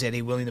be clubs out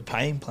here willing to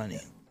pay him plenty.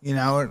 And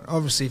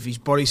obviously if his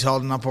body's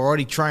holding up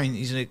already,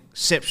 he's an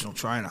exceptional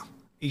trainer.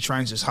 He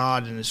trains as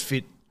hard and as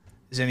fit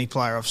as any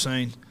player I've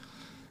seen.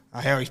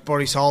 How his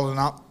body's holding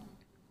up,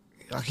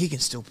 like he can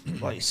still,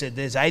 like you said,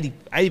 there's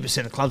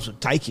 80% of clubs would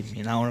take him,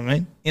 you know what I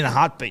mean? In a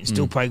heartbeat and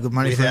still pay good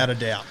money Without for a him.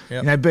 doubt.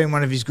 Yep. You know, being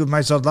one of his good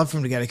mates, I'd love for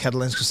him to go to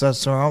Catalans because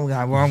that's where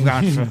I'm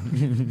going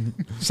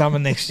for summer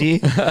next year.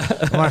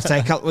 I might have to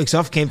take a couple of weeks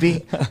off,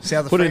 Kempy.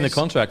 Put it in the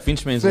contract.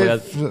 Finchman's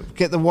allowed.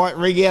 Get the white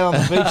rig out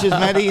on the beaches,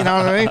 Matty, you know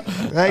what I mean?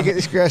 Hey, get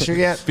this grass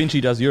rig out.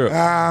 Finchy does Europe.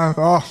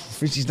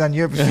 Finchy's done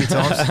Europe a few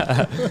times.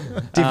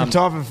 Different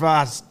type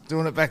of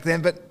doing it back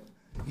then. But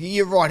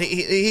you're right,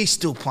 he's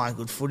still playing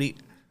good footy.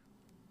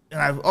 You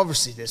know,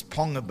 obviously there's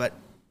Ponga, but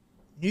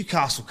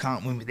Newcastle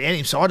can't win without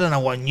him, so I don't know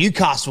why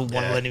Newcastle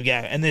want to let him go.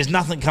 And there's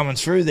nothing coming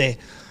through there.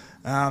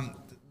 The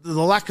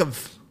lack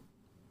of,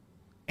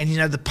 and you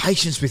know, the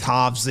patience with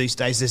halves these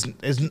days.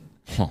 There's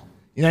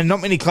you know,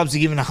 not many clubs are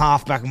giving a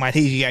half back. Mate,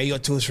 here you go. You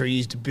got 2 or 3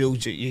 years to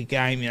build your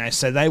game. You know,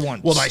 so they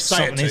want. Well, they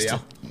say it to you.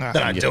 No, They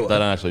don't do it. They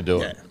don't actually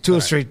do it. 2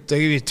 or 3. They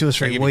give you 2 or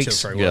 3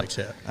 weeks. 2 or 3 weeks.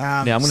 Yeah.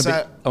 Now I'm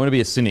going to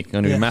be a cynic. I'm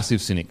going to be a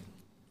massive cynic.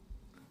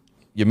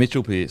 You're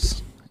Mitchell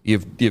Pearce.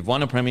 You've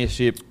won a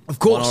premiership, of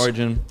course, won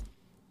Origin.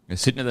 You're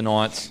sitting at the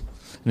Knights,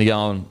 and you're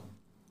going.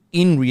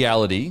 In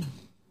reality,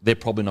 they're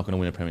probably not going to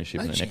win a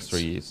premiership in the next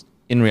 3 years.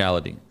 In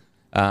reality,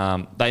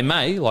 they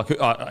may. Like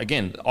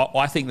again,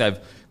 I think they've.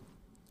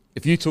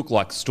 If you took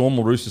like Storm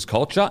or Roosters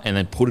culture and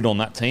then put it on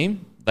that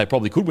team, they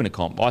probably could win a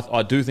comp.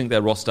 I do think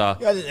their roster.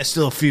 Yeah, I think they're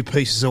still a few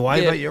pieces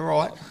away, but you're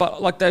right.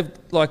 But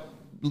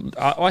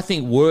I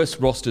think worse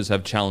rosters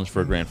have challenged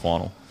for a grand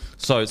final.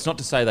 So it's not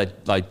to say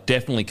they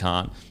definitely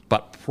can't,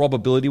 but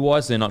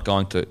probability-wise, they're not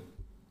going to.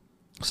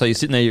 So you're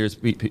sitting there, you're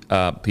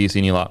PSC,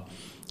 and you're like,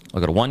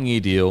 I've got a 1-year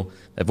deal.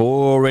 They've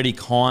already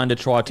kind of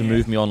tried to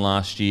move me on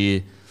last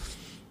year.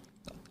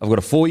 I've got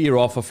a 4-year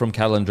offer from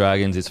Catalan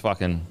Dragons. It's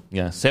fucking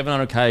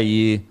 $700K a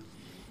year.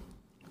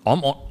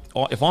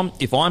 If I'm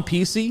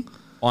PSC,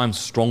 I'm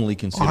strongly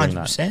considering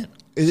 100%. that.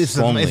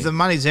 If the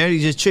money's there,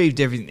 he's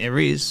achieved everything there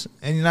is,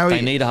 and you know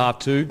they need a half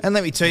too. And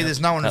let me tell you, there's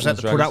no one who's had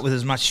to put up with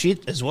as much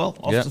shit as well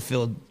off the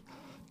field.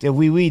 The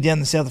wee down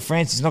the south of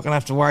France is not going to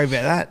have to worry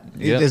about that.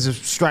 Yep. There's a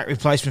straight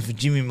replacement for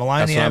Jimmy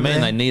Maloney. That's what I mean.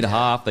 There. They need a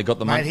half. They got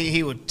the money. Mate,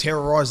 he would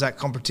terrorise that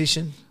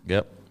competition.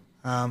 Yep.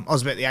 I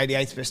was about the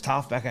 88th best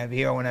halfback over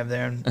here. I went over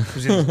there and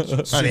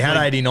only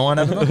had 89,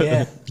 haven't I?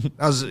 Yeah,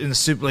 I was in the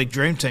Super League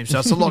Dream Team, so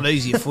it's a lot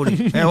easier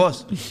footy. Yeah, it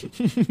was.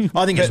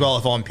 I think as well,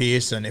 if I'm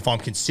Pearce and if I'm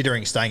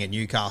considering staying at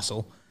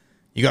Newcastle,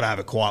 you got to have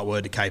a quiet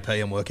word to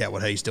KP and work out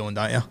what he's doing,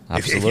 don't you?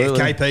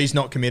 Absolutely. If KP's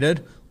not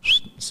committed,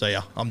 see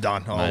ya. I'm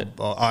done.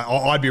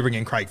 I'd be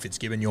ringing Craig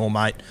Fitzgibbon, your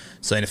mate,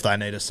 seeing if they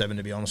need a 7.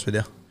 To be honest with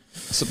you.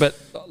 So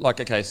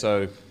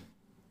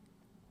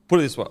put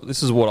it this way.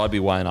 This is what I'd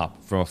be weighing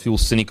up from a feel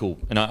cynical,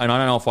 and I don't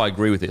know if I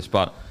agree with this,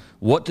 but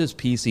what does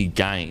PC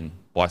gain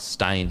by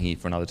staying here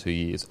for another 2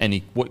 years?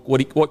 And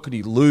what could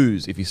he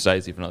lose if he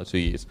stays here for another 2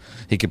 years?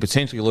 He could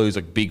potentially lose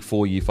a big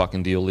 4-year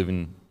fucking deal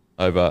living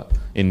over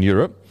in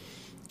Europe,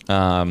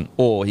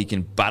 or he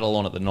can battle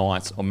on at the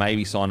Knights, or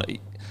maybe sign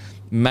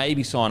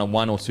a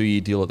 1 or 2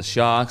 year deal at the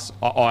Sharks.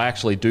 I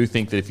actually do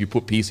think that if you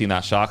put PC in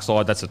that Shark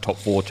side, that's a top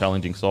 4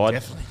 challenging side.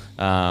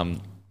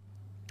 Definitely.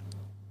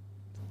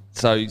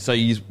 So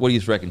what do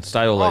you reckon?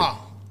 Stay or leave?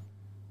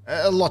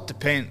 A lot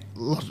depends. A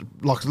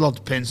lot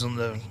depends on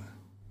the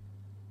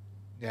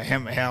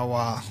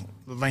how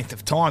the length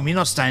of time. You're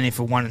not staying there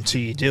for 1 and 2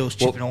 year deals,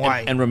 chipping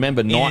away. And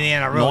remember, Knights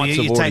have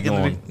already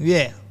gone.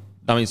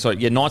 I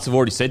mean, Knights have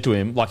already said to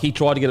him, like he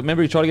tried to get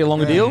a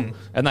longer deal,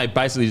 and they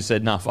basically just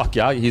said, "Nah, fuck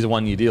yeah, here's a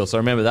 1 year deal." So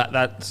remember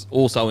that's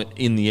also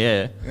in the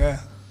air.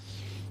 Yeah.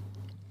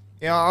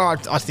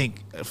 I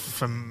think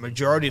from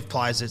majority of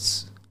players,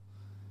 it's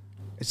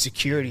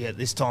security at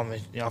this time.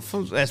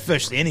 That's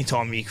virtually any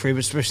time of your career, but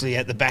especially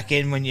at the back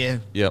end when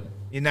if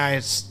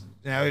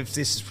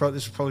this will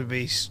probably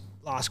be his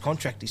last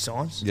contract he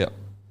signs. Yep.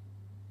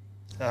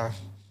 So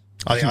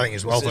I think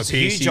as well for it's a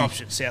huge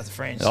option south of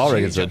France. I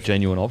reckon it's a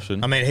genuine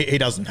option. I mean, he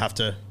doesn't have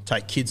to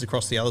take kids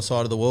across the other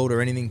side of the world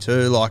or anything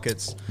too. Like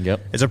it's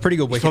a pretty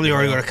good week. He's probably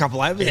already got a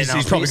couple over there.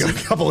 He's probably got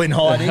a couple in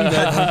hiding.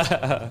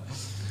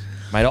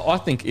 Mate, I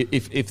think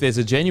if there's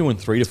a genuine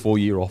 3 to 4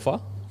 year offer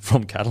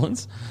from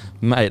Catalans,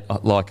 mate,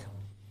 put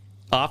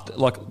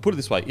it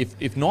this way: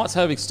 if Knights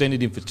have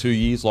extended him for 2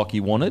 years like he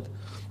wanted,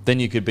 then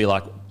you could be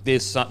like,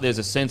 there's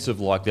a sense of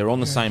like they're on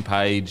the same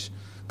page.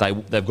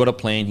 They've got a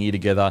plan here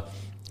together.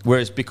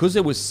 Whereas because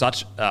there was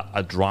such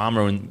a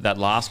drama in that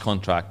last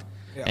contract,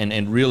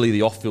 and really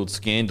the off-field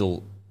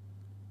scandal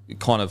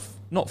kind of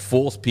not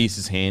forced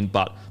Pearce's hand,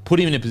 but put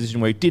him in a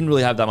position where he didn't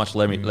really have that much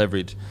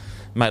leverage.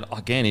 Mate,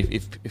 again,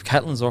 if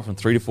Catalans are offering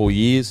 3 to 4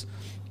 years,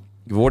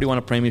 you've already won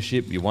a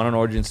premiership, you've won an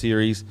Origin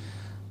series,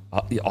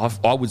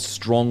 I would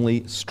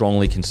strongly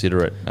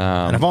consider it.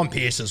 And if I'm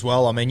Pearce as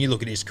well, I mean, you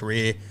look at his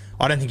career,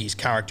 I don't think his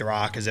character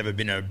arc has ever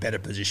been in a better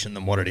position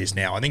than what it is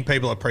now. I think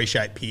people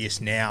appreciate Pearce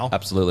now.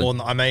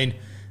 Absolutely. I mean,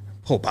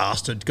 poor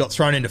bastard. Got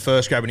thrown into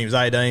first grade when he was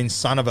 18,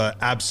 son of an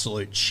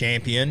absolute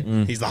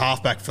champion. He's the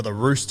halfback for the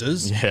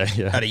Roosters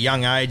at a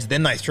young age.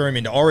 Then they threw him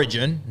into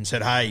Origin and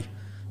said, hey,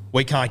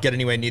 we can't get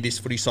anywhere near this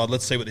footy side.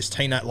 Let's see what this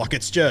team... Like,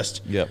 it's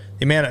just... the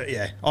amount of...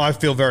 I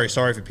feel very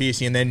sorry for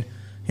Pearcey. And then,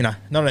 not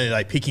only did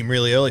they pick him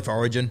really early for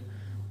Origin,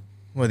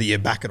 whether you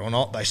back it or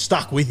not, they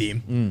stuck with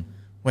him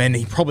when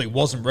he probably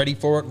wasn't ready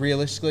for it.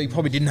 Realistically, he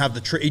probably didn't have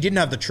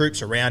the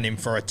troops around him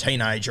for a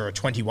teenager or a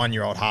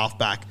 21-year-old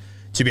halfback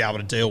to be able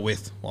to deal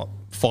with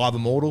 5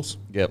 Immortals.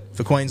 Yep.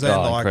 For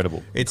Queensland.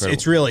 Incredible.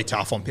 It's really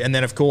tough on. And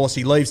then of course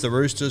he leaves the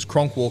Roosters.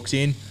 Cronk walks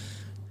in,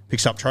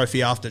 picks up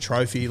trophy after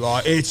trophy.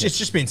 Like it's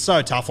just been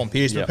so tough on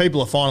Pearce. But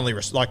people are finally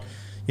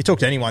you talk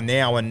to anyone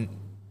now, and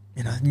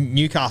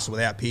Newcastle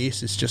without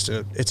Pearce is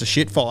it's a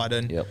shit fight.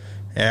 And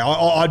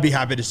I'd be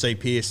happy to see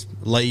Pearce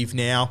leave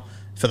now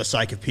for the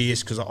sake of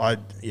Pearce, because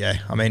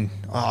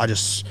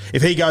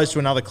if he goes to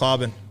another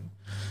club, and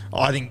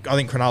I think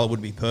Cronulla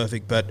would be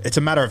perfect, but it's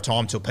a matter of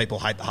time till people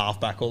hate the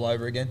halfback all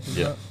over again.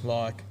 Yeah,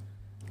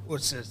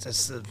 that's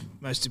the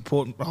most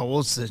important.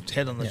 It's the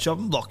head on the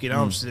chopping block.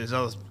 Obviously there's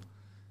others.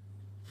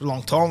 For a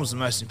long time was the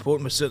most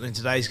important, but certainly in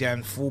today's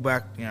game,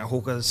 fullback,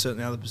 hooker, there's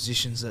certainly other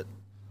positions that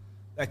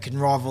can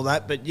rival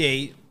that. But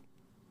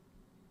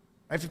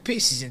for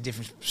Pearce, he's in a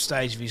different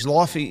stage of his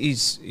life.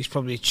 He's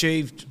probably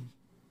achieved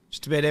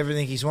just about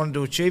everything he's wanted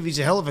to achieve. He's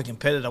a hell of a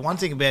competitor. One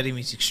thing about him,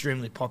 he's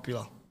extremely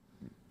popular.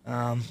 He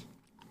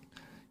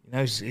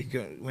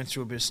went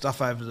through a bit of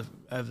stuff over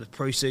the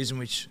pre-season,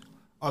 which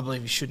I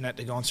believe he shouldn't have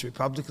to gone through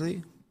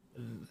publicly.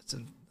 That's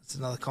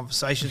another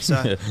conversation.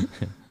 So,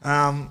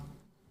 I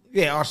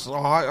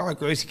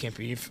agree with you,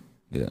 Kempy.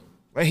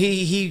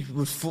 He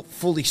would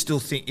fully still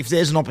think, if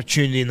there's an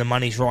opportunity and the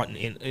money's right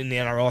in the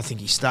NRL, I think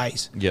he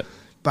stays. Yeah.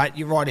 But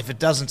you're right, if it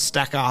doesn't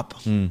stack up,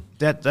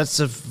 that's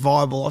a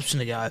viable option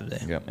to go over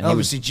there. Yep. And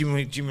obviously,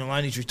 Jimmy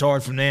Maloney's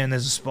retired from there, and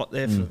there's a spot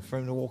there for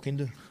him to walk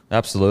into.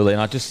 Absolutely.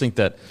 And I just think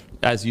that,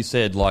 as you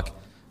said,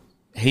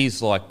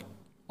 he's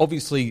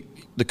obviously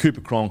the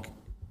Cooper Cronk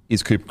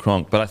is Cooper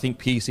Cronk, but I think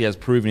Pearce has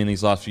proven in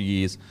these last few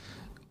years,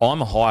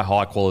 I'm a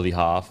high quality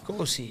half. Of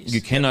course he is.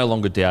 You can no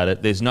longer doubt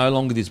it. There's no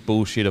longer this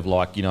bullshit of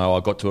I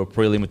got to a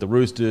prelim with the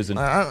Roosters, and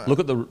look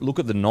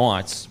at the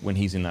Knights when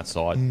he's in that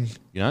side.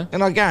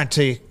 And I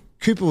guarantee you,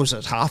 Cooper was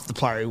at half the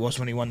player he was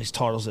when he won his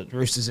titles at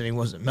Roosters and he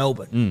was at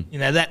Melbourne.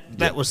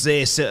 That was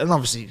there. And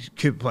obviously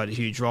Cooper played a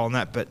huge role in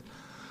that, but it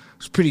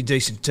was a pretty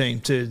decent team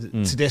too.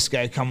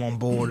 Tedesco come on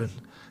board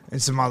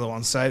and some other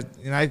ones. So,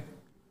 that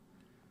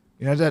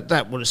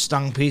would have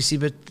stung Pearcey,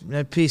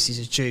 but Pearcey's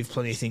achieved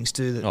plenty of things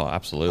too that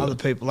absolutely. Other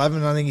people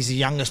haven't. I think he's the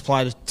youngest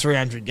player to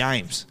 300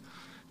 games.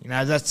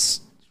 That's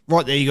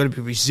right there. You got to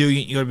be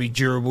resilient, you got to be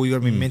durable, you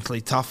got to be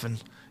mentally tough,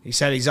 and he's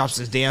had his ups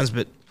and downs,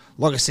 but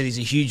like I said, he's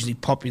a hugely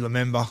popular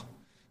member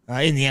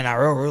in the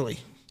NRL, really.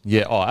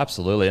 Yeah,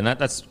 absolutely. And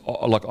that's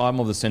I'm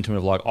of the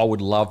sentiment of I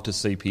would love to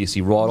see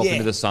Pearcey ride off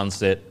into the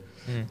sunset,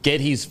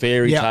 get his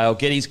fairy tale,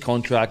 get his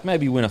contract,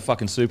 maybe win a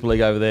fucking Super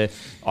League over there.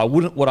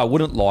 What I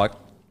wouldn't like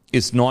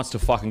is Knights to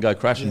fucking go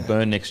crash and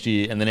burn next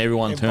year, and then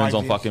everyone turns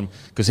on fucking,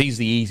 because he's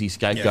the easy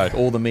scapegoat.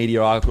 All the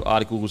media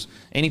articles,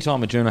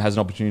 anytime a journal has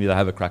an opportunity, they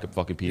have a crack at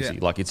fucking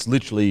Pearcey. It's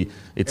literally,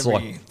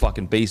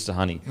 fucking beast to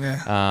honey.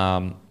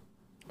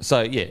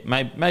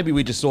 Maybe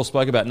we just all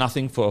spoke about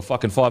nothing for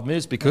fucking 5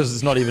 minutes because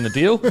it's not even a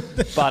deal.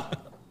 But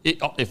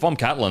if I'm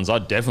Catalans,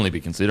 I'd definitely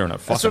be considering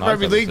it. That's what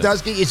rugby league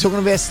does, get you talking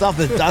about stuff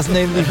that doesn't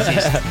even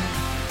exist.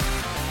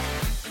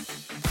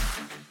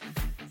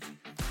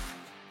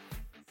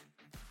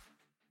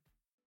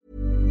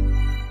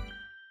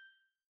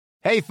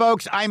 Hey,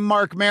 folks, I'm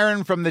Mark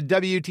Maron from the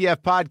WTF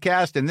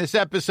Podcast, and this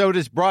episode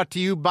is brought to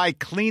you by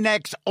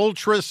Kleenex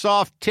Ultra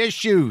Soft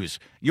Tissues,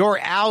 your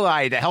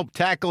ally to help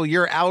tackle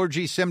your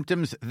allergy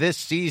symptoms this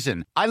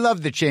season. I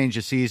love the change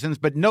of seasons,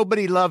 but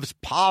nobody loves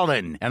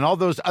pollen and all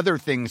those other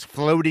things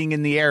floating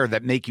in the air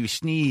that make you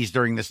sneeze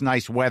during this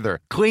nice weather.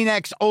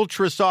 Kleenex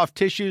Ultra Soft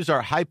Tissues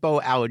are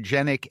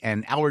hypoallergenic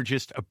and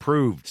allergist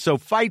approved, so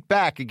fight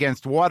back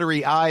against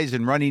watery eyes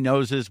and runny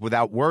noses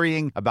without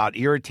worrying about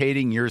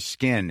irritating your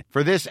skin.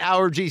 For this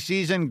allergy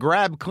season,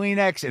 grab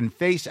Kleenex and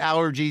face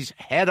allergies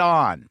head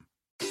on.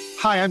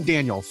 Hi, I'm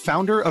Daniel,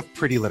 founder of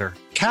Pretty Litter.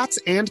 Cats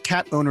and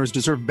cat owners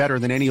deserve better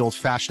than any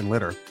old-fashioned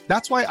litter.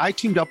 That's why I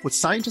teamed up with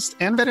scientists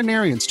and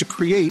veterinarians to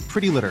create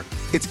Pretty Litter.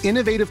 Its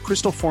innovative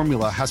crystal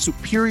formula has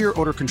superior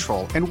odor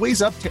control and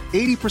weighs up to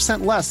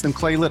 80% less than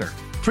clay litter.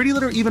 Pretty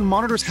Litter even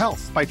monitors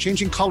health by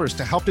changing colors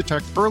to help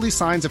detect early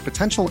signs of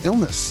potential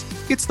illness.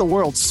 It's the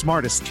world's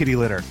smartest kitty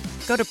litter.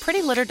 Go to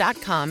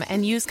prettylitter.com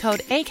and use code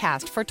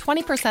ACAST for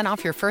 20%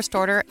 off your first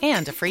order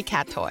and a free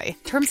cat toy.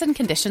 Terms and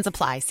conditions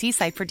apply. See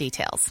site for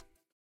details.